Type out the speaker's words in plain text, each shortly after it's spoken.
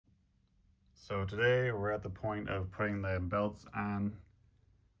So today we're at the point of putting the belts on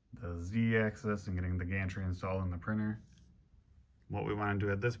the Z-axis and getting the gantry installed in the printer. What we want to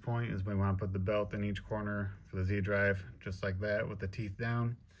do at this point is we want to put the belt in each corner for the Z drive, just like that, with the teeth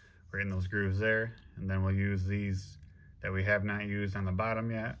down, right in those grooves there. And then we'll use these that we have not used on the bottom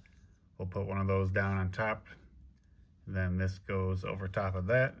yet. We'll put one of those down on top. Then this goes over top of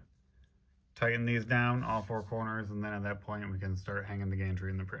that. Tighten these down, all four corners, and then at that point we can start hanging the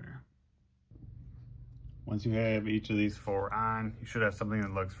gantry in the printer. Once you have each of these four on, you should have something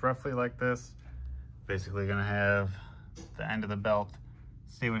that looks roughly like this. Basically gonna have the end of the belt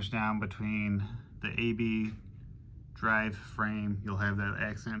sandwiched down between the AB drive frame. You'll have that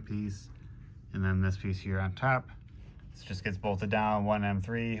accent piece, and then this piece here on top. This just gets bolted down, one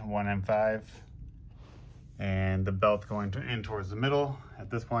M3, one M5, and the belt going in towards the middle.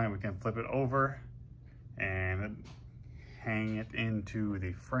 At this point, we can flip it over and hang it into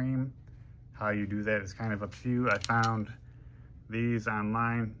the frame. How you do that is kind of up to you. I found these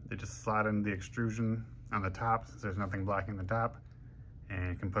online. They just slot in the extrusion on the top, since there's nothing blocking the top, and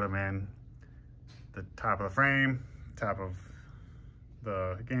you can put them in the top of the frame, top of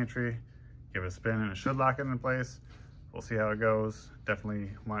the gantry, give it a spin, and it should lock it in place. We'll see how it goes.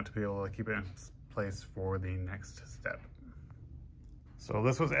 Definitely want to be able to keep it in place for the next step. So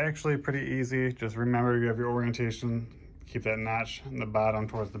this was actually pretty easy. Just remember you have your orientation, keep that notch in the bottom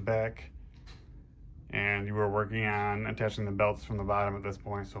towards the back. And you were working on attaching the belts from the bottom at this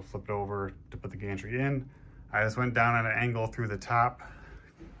point, so flip it over to put the gantry in. I just went down at an angle through the top,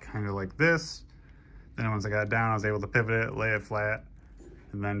 kind of like this. Then once I got down, I was able to pivot it, lay it flat,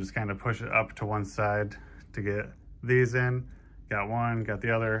 and then just kind of push it up to one side to get these in. Got one, got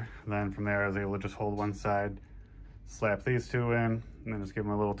the other, and then from there I was able to just hold one side, slap these two in, and then just give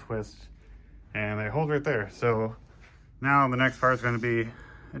them a little twist, and they hold right there. So now the next part is going to be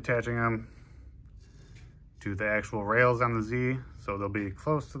attaching them to the actual rails on the Z, so they'll be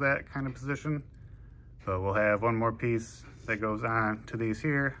close to that kind of position. But we'll have one more piece that goes on to these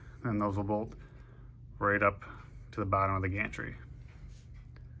here, and those will bolt right up to the bottom of the gantry.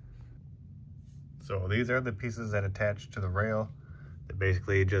 So these are the pieces that attach to the rail. They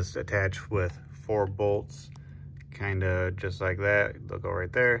basically just attach with 4 bolts, kind of just like that. They'll go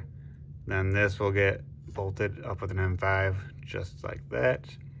right there. Then this will get bolted up with an M5, just like that.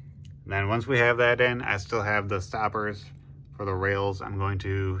 And then once we have that in, I still have the stoppers for the rails. I'm going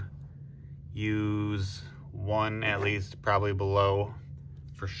to use one at least, probably below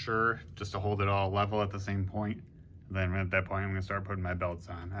for sure, just to hold it all level at the same point. And then at that point, I'm gonna start putting my belts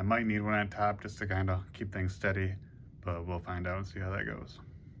on. I might need one on top just to kind of keep things steady, but we'll find out and see how that goes.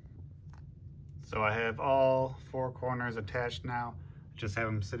 So I have all 4 corners attached now. Just have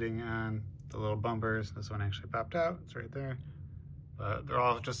them sitting on the little bumpers. This one actually popped out, it's right there. But they're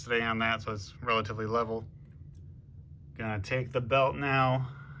all just sitting on that, so it's relatively level. Gonna take the belt now,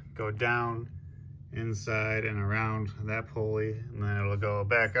 go down inside and around that pulley, and then it'll go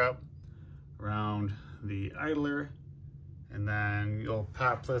back up around the idler, and then you'll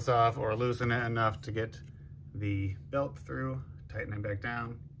pop this off or loosen it enough to get the belt through, tighten it back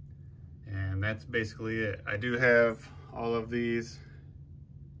down, and that's basically it. I do have all of these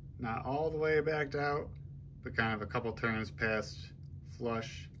not all the way backed out, but kind of a couple turns past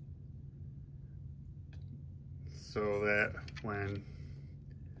flush, so that when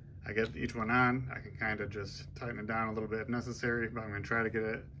I get each one on, I can kind of just tighten it down a little bit if necessary, but I'm going to try to get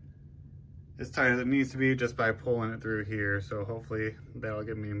it as tight as it needs to be just by pulling it through here, so hopefully that'll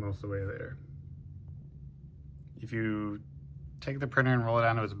get me most of the way there. If you take the printer and roll it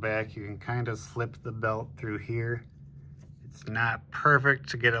onto its back, you can kind of slip the belt through here. It's not perfect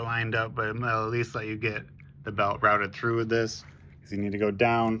to get it lined up, but it'll at least let you get the belt routed through with this. You need to go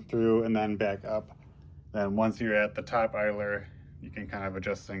down, through, and then back up. Then once you're at the top idler, you can kind of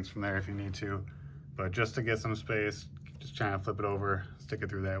adjust things from there if you need to. But just to get some space, just trying to flip it over, stick it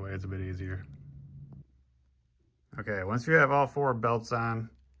through that way, it's a bit easier. Okay, once you have all 4 belts on,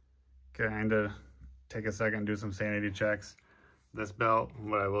 kind of take a second, do some sanity checks. This belt,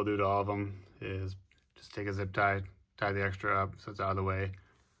 what I will do to all of them is just take a zip tie, tie the extra up so it's out of the way.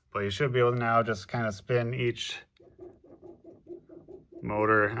 But you should be able to now just kind of spin each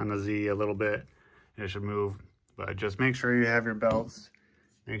motor on the Z a little bit, and it should move. But just make sure you have your belts.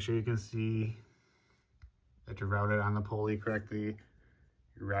 Make sure you can see that you're routed on the pulley correctly.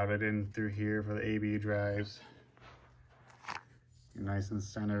 You're routed in through here for the AB drives. You're nice and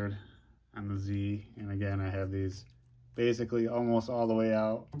centered on the Z. And again, I have these basically almost all the way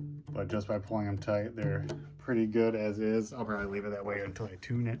out, but just by pulling them tight, they're pretty good as is. I'll probably leave it that way until I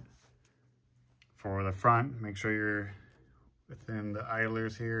tune it. For the front, make sure you're within the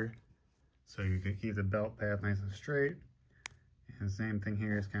idlers here, so you can keep the belt path nice and straight. And the same thing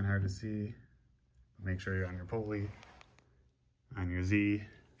here, it's kind of hard to see. Make sure you're on your pulley, on your Z.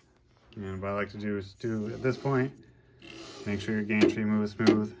 And what I like to do is at this point, make sure your gantry moves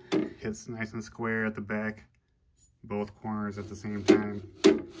smooth, hits nice and square at the back, both corners at the same time,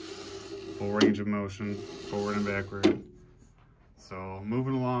 full range of motion, forward and backward. So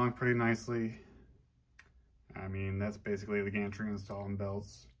moving along pretty nicely. I mean, that's basically the gantry install and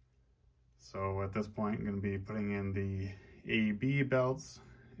belts. So at this point, I'm going to be putting in the AB belts,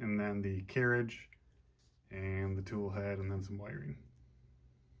 and then the carriage, and the tool head, and then some wiring.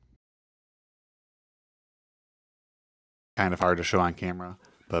 Kind of hard to show on camera,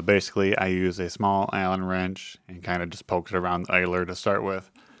 but basically I use a small Allen wrench and kind of just poked it around the idler to start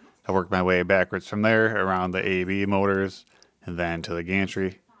with. I worked my way backwards from there around the AB motors, and then to the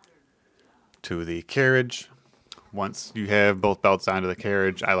gantry, to the carriage. Once you have both belts onto the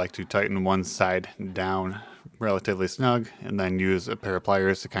carriage, I like to tighten one side down relatively snug, and then use a pair of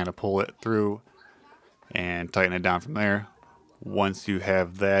pliers to kind of pull it through and tighten it down from there. Once you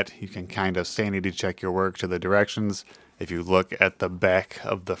have that, you can kind of sanity check your work to the directions. If you look at the back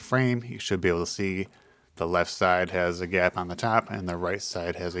of the frame, you should be able to see the left side has a gap on the top and the right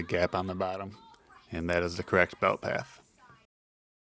side has a gap on the bottom. And that is the correct belt path.